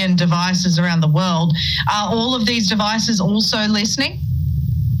 billion devices around the world. Are all of these devices also listening?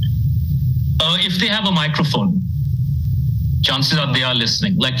 If they have a microphone, chances are they are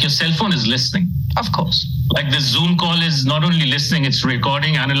listening. Like your cell phone is listening. Of course. Like the Zoom call is not only listening, it's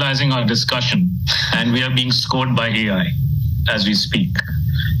recording, analyzing our discussion. And we are being scored by AI as we speak.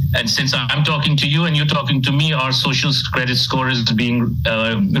 And since I'm talking to you and you're talking to me, our social credit score is being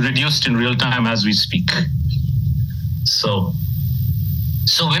reduced in real time as we speak. So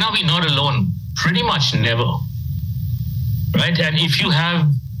when are we not alone? Pretty much never. Right? And if you have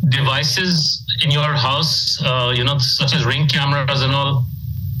devices in your house, such as Ring cameras and all,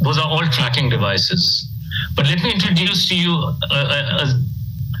 those are all tracking devices. But let me introduce to you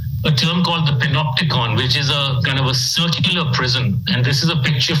a term called the panopticon, which is a kind of a circular prison. And this is a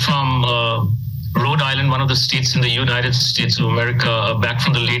picture from Rhode Island, one of the states in the United States of America, back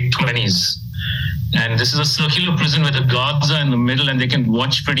from the late 20s. And this is a circular prison where the guards are in the middle and they can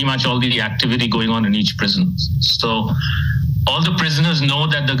watch pretty much all the activity going on in each prison. So all the prisoners know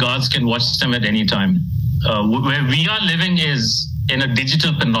that the guards can watch them at any time. Where we are living is in a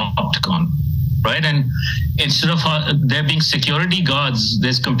digital panopticon. Right? And instead of there being security guards,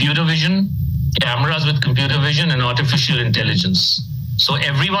 there's computer vision, cameras with computer vision, and artificial intelligence. So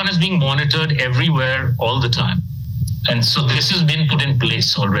everyone is being monitored everywhere all the time. And so this has been put in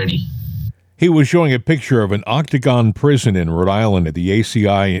place already. He was showing a picture of an octagon prison in Rhode Island at the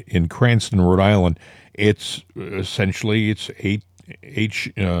ACI in Cranston, Rhode Island. It's essentially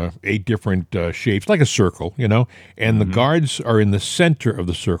eight different shapes, like a circle, and the guards are in the center of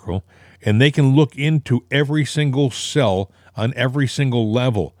the circle. And they can look into every single cell on every single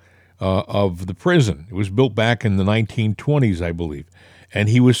level of the prison. It was built back in the 1920s, I believe. And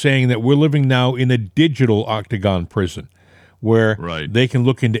he was saying that we're living now in a digital octagon prison where they can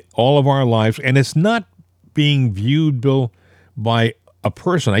look into all of our lives. And it's not being viewed, Bill, by a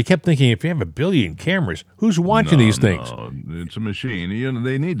person. I kept thinking, if you have 1 billion cameras, who's watching these things? No, it's a machine.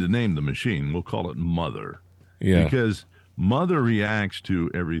 They need to name the machine. We'll call it Mother. Yeah. Because Mother reacts to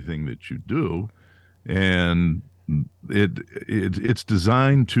everything that you do, and it's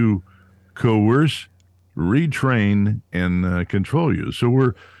designed to coerce, retrain, and control you.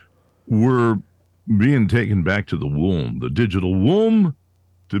 So we're being taken back to the womb, the digital womb,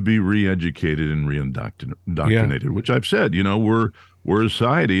 to be re-educated and re-indoctrinated. Which I've said, we're a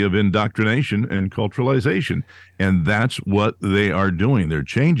society of indoctrination and culturalization, and that's what they are doing. They're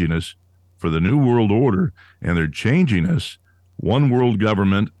changing us for the new world order, and they're changing us one world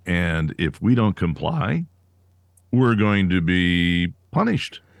government, and if we don't comply, we're going to be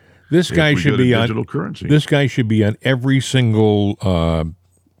punished. This guy should be on digital currency. This guy should be on every single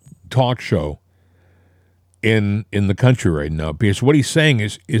talk show in the country right now, because what he's saying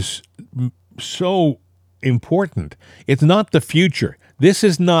is so important. It's not the future. This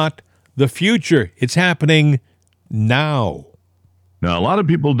is not the future. It's happening now. Now, a lot of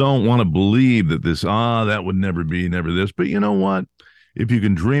people don't want to believe that that would never be, never this. But you know what? If you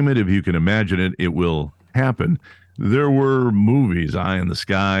can dream it, if you can imagine it, it will happen. There were movies, Eye in the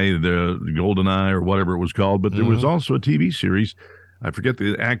Sky, the Golden Eye, or whatever it was called. But there was also a TV series. I forget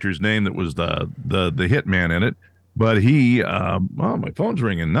the actor's name that was the hitman in it. But he, my phone's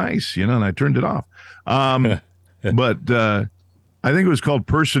ringing. Nice, and I turned it off. But I think it was called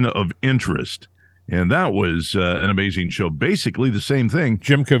Person of Interest. And that was an amazing show. Basically the same thing.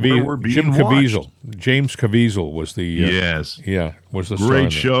 James Caviezel was the was the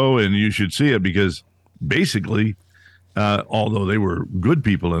great show, and you should see it because basically, although they were good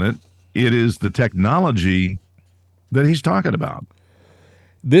people in it, it is the technology that he's talking about.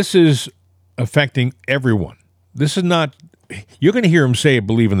 This is affecting everyone. This is not. You're going to hear him say, I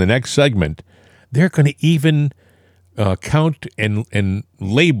believe, in the next segment, they're going to even count and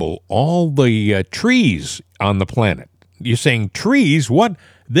label all the trees on the planet. You're saying trees? What?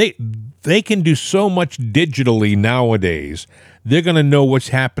 They can do so much digitally nowadays. They're going to know what's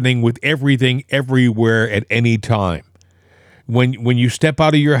happening with everything everywhere at any time. When you step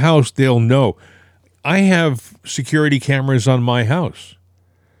out of your house, they'll know. I have security cameras on my house.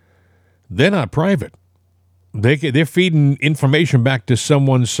 They're not private. They're feeding information back to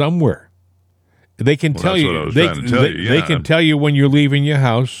someone somewhere. They can tell you. They can tell you when you're leaving your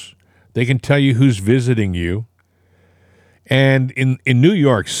house. They can tell you who's visiting you. And in New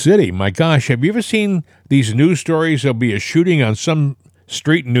York City, my gosh, have you ever seen these news stories? There'll be a shooting on some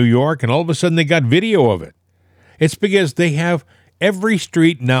street in New York, and all of a sudden they got video of it. It's because they have every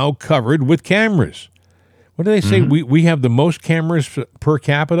street now covered with cameras. What do they say? We have the most cameras per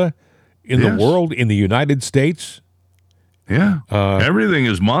capita in the world, in the United States. Yeah, everything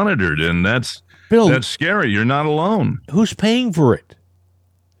is monitored, and that's scary. You're not alone. Who's paying for it?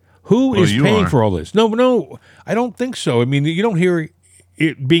 Who is paying for all this? No, I don't think so. I mean, you don't hear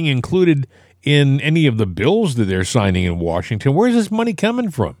it being included in any of the bills that they're signing in Washington. Where's this money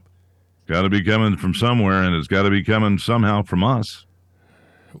coming from? Got to be coming from somewhere, and it's got to be coming somehow from us.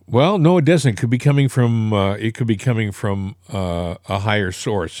 Well, no, it doesn't. It could be coming from. It could be coming from a higher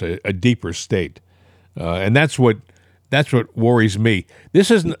source, a deeper state, and that's what worries me.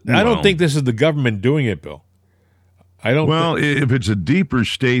 This isn't. I don't think this is the government doing it, Bill. I don't. Well, if it's a deeper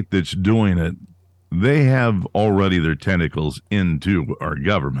state that's doing it, they have already their tentacles into our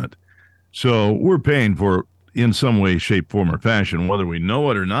government, so we're paying for it in some way, shape, form, or fashion, whether we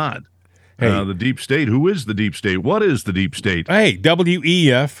know it or not. Hey, the deep state. Who is the deep state? What is the deep state? Hey,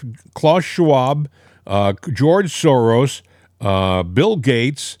 WEF, Klaus Schwab, George Soros, Bill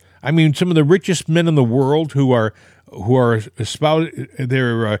Gates. I mean, some of the richest men in the world who are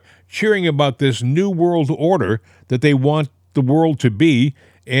they're cheering about this new world order that they want the world to be,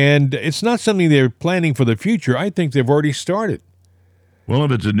 and it's not something they're planning for the future. I think they've already started. Well,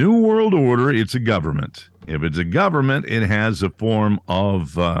 if it's a new world order, it's a government. If it's a government, it has a form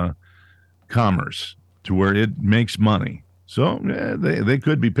of commerce to where it makes money. So they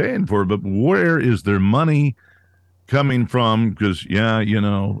could be paying for it, but where is their money coming from? Because, you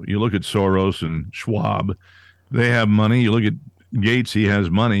look at Soros and Schwab, they have money. You look at Gates, he has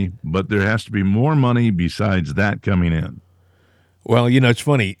money, but there has to be more money besides that coming in. Well, it's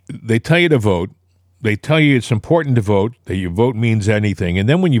funny. They tell you to vote. They tell you it's important to vote, that your vote means anything. And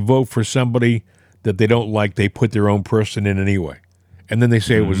then when you vote for somebody that they don't like, they put their own person in anyway. And then they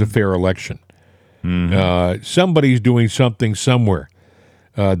say it was a fair election. Somebody's doing something somewhere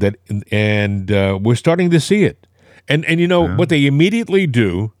and we're starting to see it. And what they immediately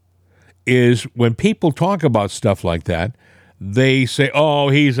do is when people talk about stuff like that, they say, oh,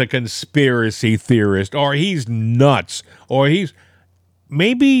 he's a conspiracy theorist, or he's nuts, or he's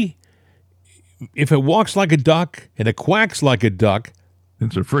maybe if it walks like a duck and it quacks like a duck,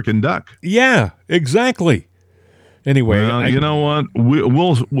 it's a frickin' duck. Yeah, exactly. Anyway, well, you know what?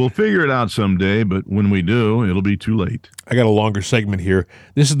 We'll figure it out someday, but when we do, it'll be too late. I got a longer segment here.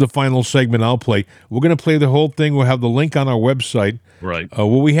 This is the final segment I'll play. We're going to play the whole thing. We'll have the link on our website. Right.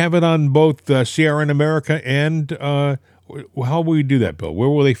 Will we have it on both CRN America and how will we do that, Bill? Where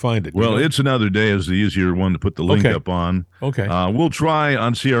will they find it? Well, It's Another Day is the easier one to put the link up on. Okay. We'll try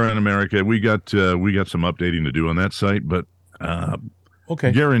on CRN America. We got some updating to do on that site, but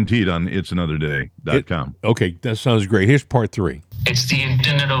guaranteed on it'sanotherday.com. Okay, that sounds great. Here's part 3. It's the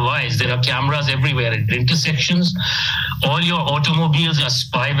Internet of Eyes. There are cameras everywhere at intersections. All your automobiles are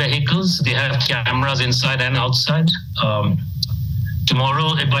spy vehicles. They have cameras inside and outside.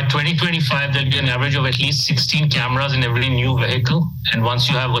 tomorrow, by 2025, there'll be an average of at least 16 cameras in every new vehicle. And once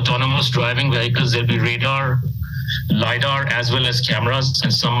you have autonomous driving vehicles, there'll be radar, LiDAR, as well as cameras,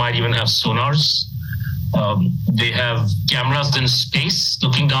 and some might even have sonars. They have cameras in space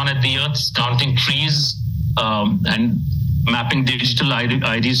looking down at the earth, counting trees, and mapping digital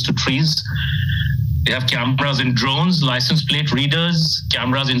IDs to trees. They have cameras in drones, license plate readers,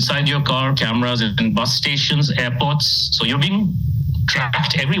 cameras inside your car, cameras in bus stations, airports. So you're being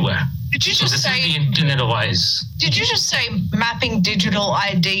tracked everywhere. Did you so just this say is the Internet of Eyes? Did you just say mapping digital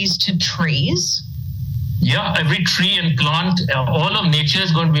IDs to trees? Yeah, every tree and plant, all of nature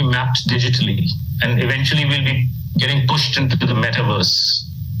is going to be mapped digitally, and eventually we'll be getting pushed into the metaverse.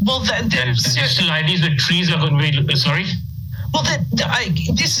 Well, the digital IDs with trees are going to be. Sorry. Well,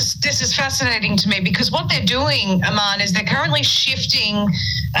 this is fascinating to me, because what they're doing, Aman, is they're currently shifting,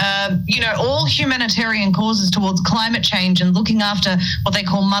 all humanitarian causes towards climate change and looking after what they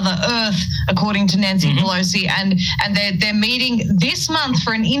call Mother Earth, according to Nancy Pelosi, and they're meeting this month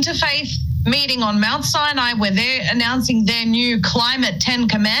for an interfaith meeting on Mount Sinai, where they're announcing their new climate 10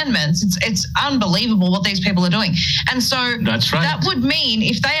 commandments. It's unbelievable what these people are doing. And so that's right. That would mean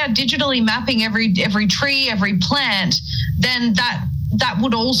if they are digitally mapping every tree, every plant, then that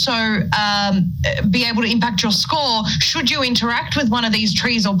would also be able to impact your score should you interact with one of these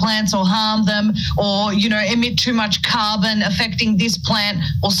trees or plants or harm them, or emit too much carbon affecting this plant,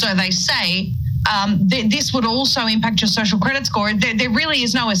 or so they say. This would also impact your social credit score. There really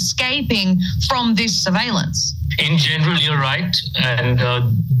is no escaping from this surveillance. In general, you're right, and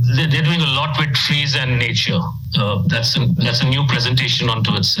they're doing a lot with trees and nature. That's a new presentation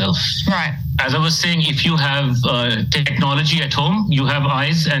unto itself. Right. As I was saying, if you have technology at home, you have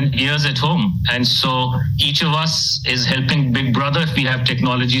eyes and ears at home, and so each of us is helping Big Brother if we have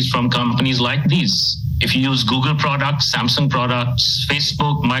technologies from companies like these. If you use Google products, Samsung products,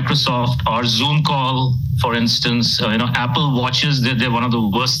 Facebook, Microsoft, or Zoom call, for instance, Apple watches, they're one of the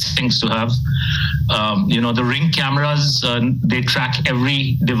worst things to have. The Ring cameras, they track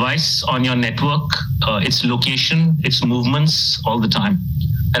every device on your network, its location, its movements all the time.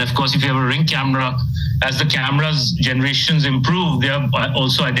 And of course, if you have a Ring camera, as the camera's generations improve, they are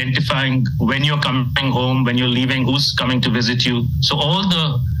also identifying when you're coming home, when you're leaving, who's coming to visit you. So all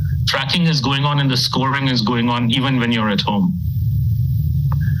the tracking is going on and the scoring is going on even when you're at home.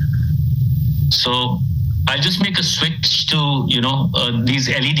 So I'll just make a switch to, these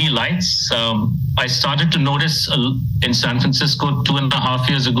LED lights. I started to notice in San Francisco 2.5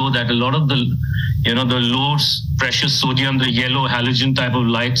 years ago that a lot of the low pressure sodium, the yellow halogen type of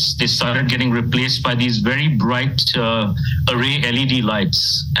lights, they started getting replaced by these very bright array LED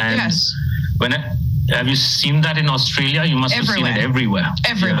lights. And yes. Have you seen that in Australia? You must have seen it everywhere.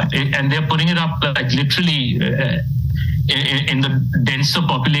 Everywhere. Yeah. And they're putting it up like literally in the denser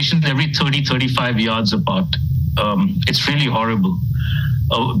populations every 30, 35 yards apart. It's really horrible.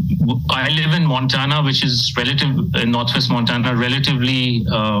 I live in Montana, which is in northwest Montana, relatively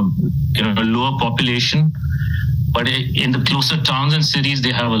lower population. But in the closer towns and cities,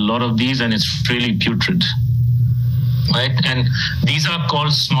 they have a lot of these, and it's really putrid. Right, and these are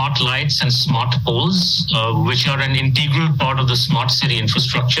called smart lights and smart poles, which are an integral part of the smart city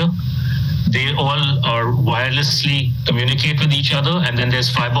infrastructure. They all are wirelessly communicate with each other, and then there's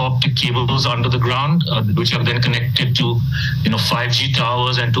fiber optic cables under the ground, which are then connected to 5G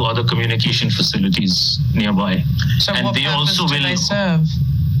towers and to other communication facilities nearby. So and what they purpose also do they serve?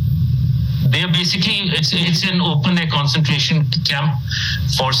 They're basically, it's an open air concentration camp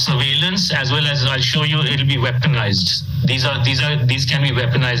for surveillance, as well as I'll show you it'll be weaponized. These can be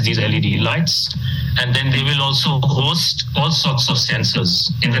weaponized, these LED lights, and then they will also host all sorts of sensors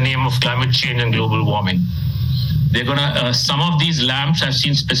in the name of climate change and global warming. They're gonna some of these lamps, I've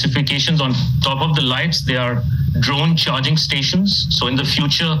seen specifications on top of the lights. They are drone charging stations. So in the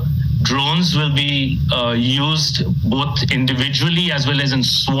future, drones will be used both individually as well as in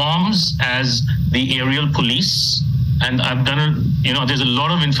swarms as the aerial police. And I've done there's a lot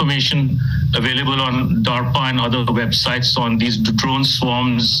of information available on DARPA and other websites on these drone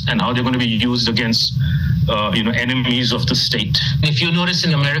swarms and how they're going to be used against enemies of the state. If you notice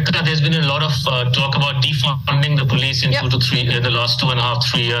in America, there's been a lot of talk about defunding the police in the last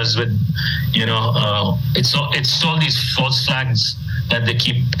 2.5-3 years with, it's all these false flags that they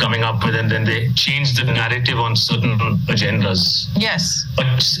keep coming up with, and then they change the narrative on certain agendas. Yes.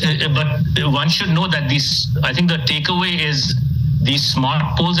 But one should know that I think the takeaway is these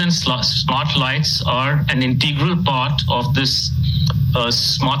smart poles and smart lights are an integral part of this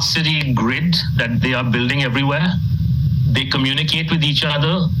smart city grid that they are building everywhere. They communicate with each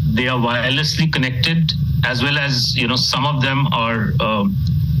other. They are wirelessly connected. as well as, some of them are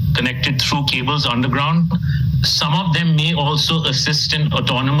connected through cables underground. Some of them may also assist in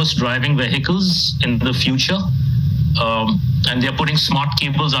autonomous driving vehicles in the future. And they're putting smart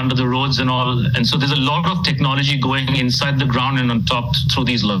cables under the roads and all. And so there's a lot of technology going inside the ground and on top through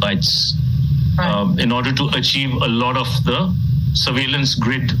these lights, in order to achieve a lot of the surveillance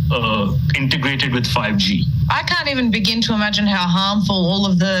grid integrated with 5G. I can't even begin to imagine how harmful all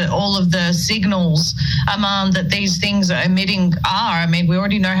of the signals that these things are emitting are. I mean, we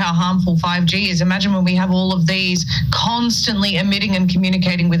already know how harmful 5G is. Imagine when we have all of these constantly emitting and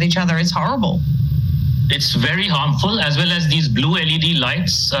communicating with each other. It's horrible. It's very harmful, as well as these blue LED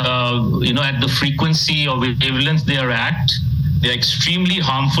lights, at the frequency or wavelength they are at, they're extremely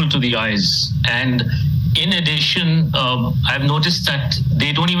harmful to the eyes. And in addition, I've noticed that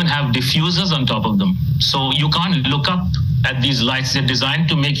they don't even have diffusers on top of them. So you can't look up at these lights. They're designed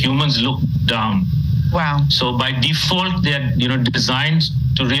to make humans look down. Wow. So by default, they're designed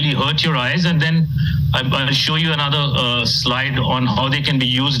to really hurt your eyes. And then I'll show you another slide on how they can be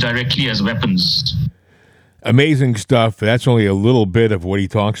used directly as weapons. Amazing stuff. That's only a little bit of what he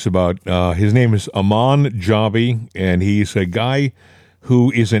talks about. His name is Aman Jabi, and he's a guy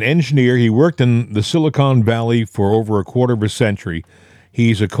who is an engineer. He worked in the Silicon Valley for over a quarter of a century.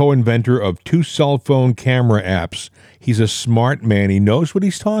 He's a co-inventor of 2 cell phone camera apps. He's a smart man. He knows what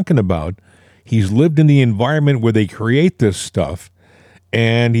he's talking about. He's lived in the environment where they create this stuff,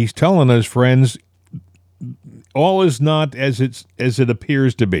 and he's telling us, friends, all is not as it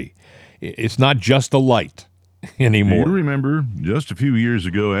appears to be. It's not just a light anymore. You remember just a few years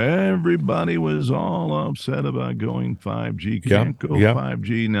ago, everybody was all upset about going 5G. Can't go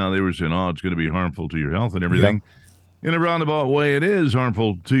 5G. Now they were saying, it's going to be harmful to your health and everything. In a roundabout way, it is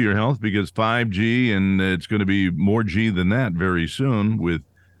harmful to your health because 5G, and it's going to be more G than that very soon with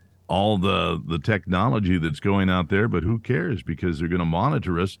all the technology that's going out there. But who cares, because they're going to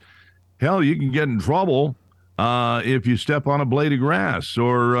monitor us. Hell, you can get in trouble if you step on a blade of grass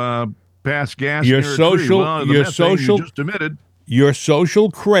or pass gas your near social, a tree. Well, you just emitted. Your social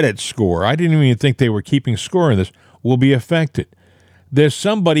credit score, I didn't even think they were keeping score in this, will be affected. There's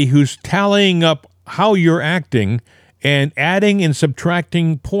somebody who's tallying up how you're acting and adding and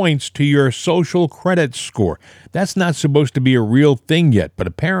subtracting points to your social credit score. That's not supposed to be a real thing yet, but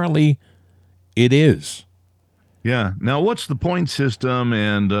apparently it is. Yeah. Now, what's the point system?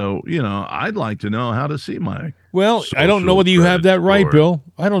 And, I'd like to know how to see my I don't know whether you have that right, Bill.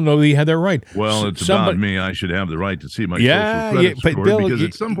 I don't know whether you have that right. Well, it's about me. I should have the right to see my social credit score, Bill, because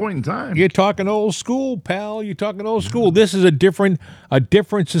at some point in time. You're talking old school, pal. You're talking old school. This is a different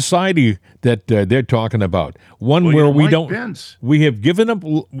society that they're talking about. One where we don't. Pence. We have given up.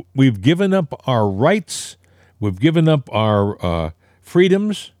 We've given up our rights. We've given up our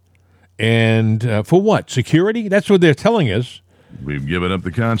freedoms. And for what? Security? That's what they're telling us. We've given up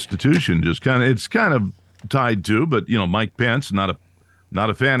the Constitution. It's kind of tied to, but Mike Pence, not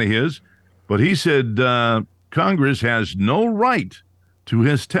a fan of his, but he said Congress has no right to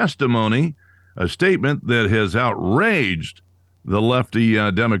his testimony, a statement that has outraged the lefty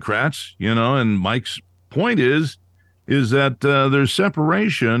Democrats. And Mike's point is that there's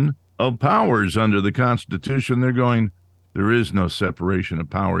separation of powers under the Constitution. They're going, there is no separation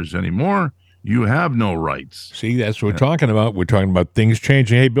of powers anymore. You have no rights. See, that's what we're talking about. We're talking about things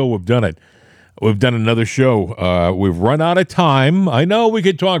changing. Hey, Bill, we've done it. We've done another show. We've run out of time. I know we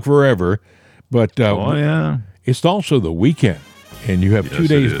could talk forever, but it's also the weekend, and you have 2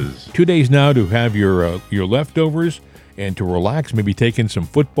 days. 2 days now to have your leftovers and to relax, maybe take in some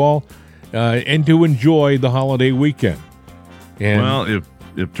football, and to enjoy the holiday weekend. And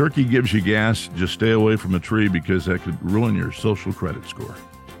if turkey gives you gas, just stay away from a tree because that could ruin your social credit score.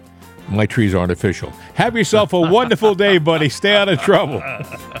 My tree's artificial. Have yourself a wonderful day, buddy. Stay out of trouble.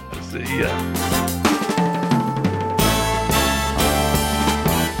 See ya.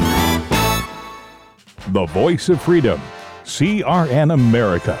 The Voice of Freedom, CRN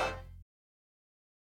America.